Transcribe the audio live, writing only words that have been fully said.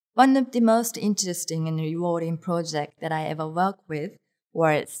One of the most interesting and rewarding projects that I ever worked with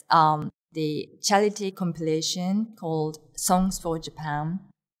was the charity compilation called Songs for Japan,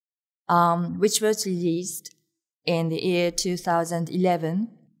 which was released in the year 2011.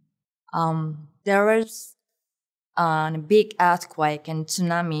 There was a big earthquake and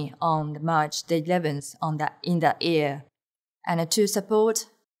tsunami on March the 11th in that year, and to support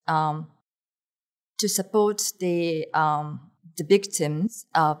the victims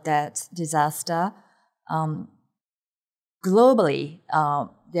of that disaster, globally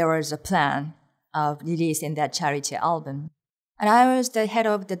there was a plan of releasing that charity album, and I was the head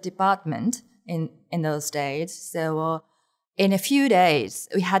of the department in those days. So in a few days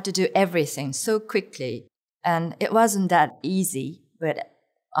we had to do everything so quickly. And it wasn't that easy, but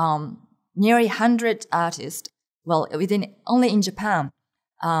nearly 100 artists, only in Japan,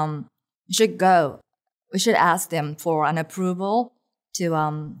 we should ask them for an approval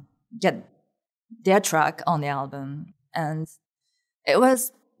to get their track on the album. And it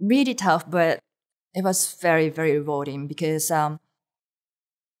was really tough, but it was very, very rewarding because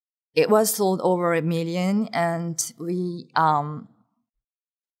it was sold over 1 million, and we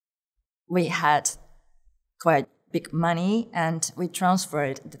had quite big money, and we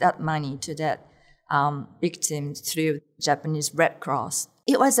transferred that money to that victim through Japanese Red Cross.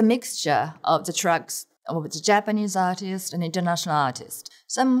 It was a mixture of the tracks of the Japanese artists and international artists.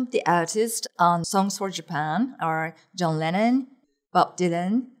 Some of the artists on Songs for Japan are John Lennon, Bob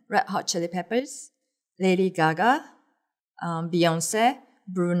Dylan, Red Hot Chili Peppers, Lady Gaga, Beyonce,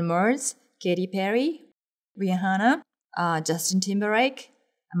 Bruno Mars, Katy Perry, Rihanna, Justin Timberlake,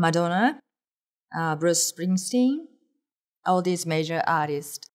 Madonna, Bruce Springsteen, all these major artists.